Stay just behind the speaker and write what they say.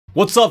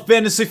What's up,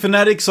 Fantasy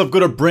Fanatics? I've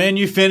got a brand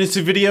new fantasy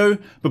video,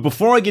 but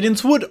before I get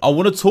into it, I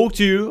want to talk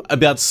to you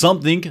about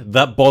something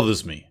that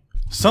bothers me.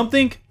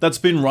 Something that's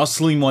been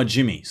rustling my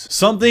jimmies.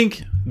 Something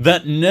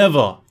that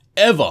never,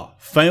 ever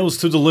fails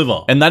to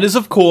deliver. And that is,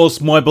 of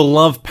course, my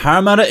beloved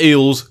Parramatta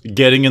Eels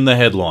getting in the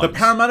headlines. The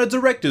Parramatta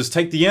directors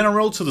take the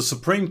NRL to the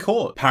Supreme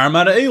Court.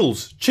 Parramatta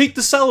Eels cheat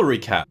the salary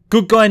cap.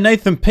 Good guy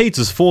Nathan Peats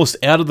is forced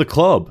out of the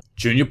club.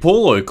 Junior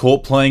Paulo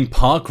caught playing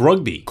park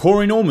rugby.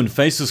 Corey Norman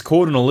faces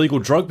court on illegal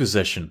drug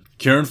possession.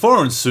 Kieran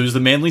Foran sues the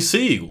Manly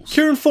Sea Eagles.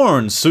 Kieran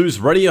Foran sues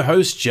radio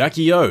host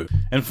Jackie O.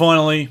 And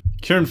finally,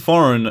 Kieran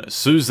Foran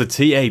sues the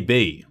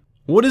TAB.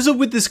 What is it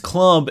with this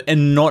club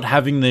and not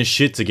having their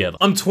shit together?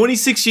 I'm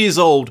 26 years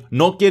old,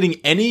 not getting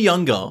any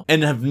younger,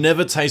 and have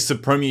never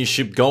tasted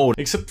premiership gold,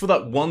 except for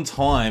that one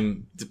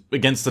time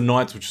against the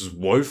Knights, which was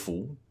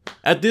woeful.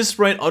 At this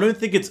rate, I don't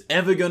think it's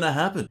ever gonna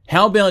happen.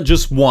 How about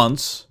just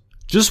once,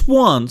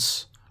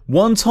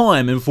 one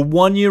time, and for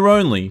 1 year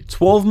only,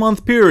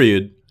 12-month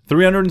period,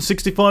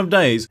 365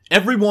 days,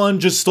 everyone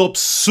just stop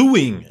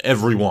suing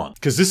everyone.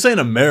 Cause this ain't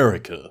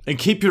America. And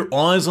keep your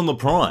eyes on the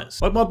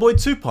prize. Like my boy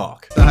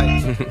Tupac.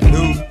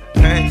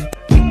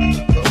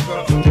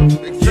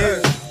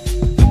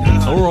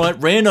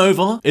 Alright, ran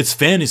over. It's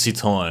fantasy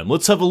time.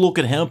 Let's have a look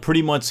at how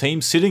pretty my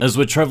team's sitting as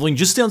we're travelling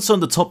just outside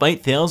the top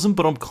 8,000,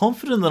 but I'm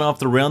confident that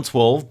after round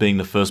 12, being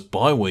the first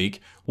bye week,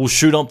 we'll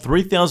shoot up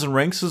 3,000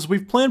 ranks as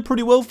we've planned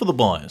pretty well for the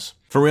buys.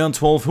 For round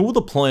 12, who are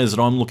the players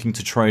that I'm looking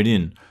to trade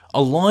in?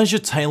 Elijah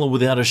Taylor,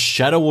 without a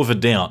shadow of a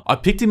doubt. I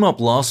picked him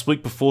up last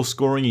week before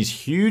scoring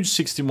his huge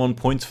 61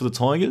 points for the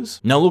Tigers.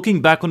 Now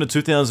looking back onto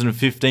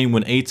 2015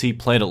 when ET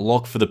played at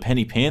lock for the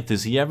Penny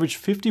Panthers, he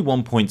averaged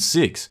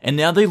 51.6, and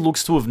now that he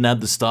looks to have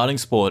nabbed the starting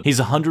spot, he's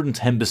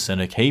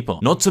 110% a keeper.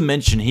 Not to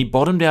mention, he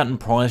bottomed out in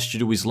price due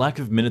to his lack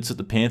of minutes at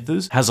the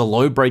Panthers, has a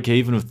low break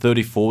even of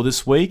 34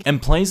 this week,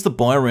 and plays the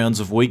bye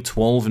rounds of week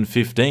 12 and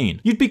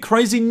 15. You'd be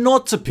crazy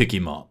not to pick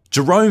him up.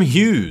 Jahrome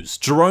Hughes.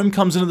 Jahrome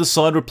comes into the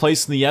side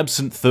replacing the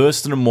absent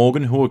Thurston and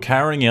Morgan, who are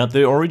carrying out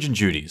their origin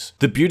duties.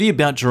 The beauty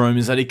about Jahrome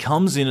is that he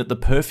comes in at the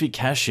perfect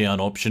cash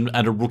out option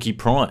at a rookie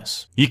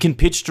price. You can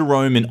pitch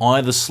Jahrome in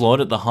either slot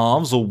at the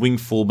halves or wing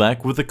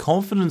fullback with the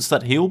confidence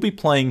that he'll be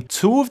playing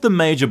two of the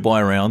major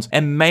bye rounds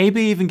and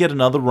maybe even get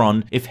another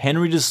run if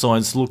Henry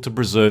decides to look to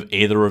preserve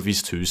either of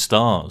his two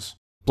stars.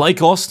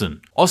 Blake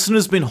Austin. Austin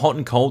has been hot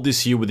and cold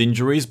this year with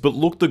injuries, but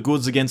looked the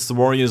goods against the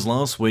Warriors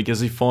last week as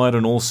he fired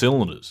on all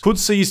cylinders. Could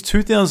see his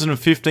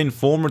 2015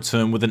 form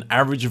return with an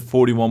average of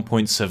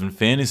 41.7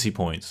 fantasy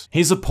points.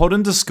 He's a pot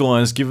in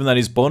disguise given that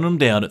he's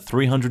bottomed out at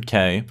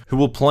 300k, who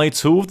will play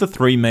two of the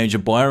three major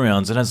bye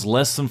rounds and has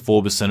less than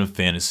 4% of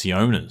fantasy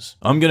owners.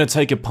 I'm going to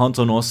take a punt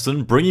on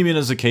Austin, bring him in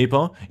as a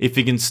keeper. If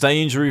he can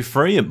stay injury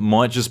free, it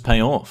might just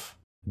pay off.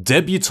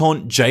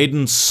 Debutant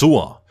Jaydn.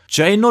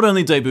 Jaydn not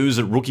only debuts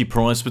at rookie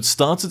price, but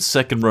starts at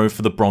second row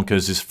for the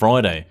Broncos this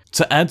Friday.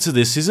 To add to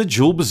this, he's a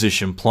dual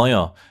position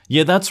player.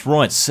 Yeah, that's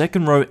right,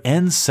 second row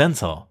and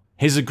centre.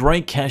 He's a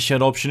great cash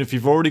out option if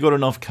you've already got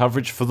enough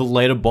coverage for the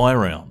later bye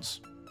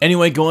rounds.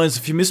 Anyway guys,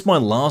 if you missed my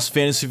last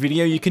fantasy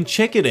video, you can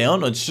check it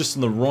out. It's just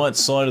on the right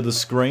side of the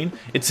screen.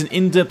 It's an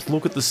in-depth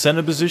look at the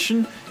center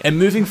position. And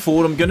moving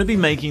forward, I'm going to be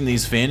making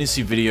these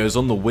fantasy videos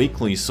on the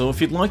weekly, so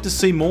if you'd like to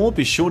see more,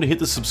 be sure to hit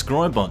the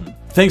subscribe button.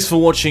 Thanks for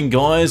watching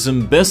guys,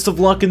 and best of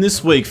luck in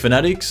this week,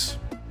 Fanatics.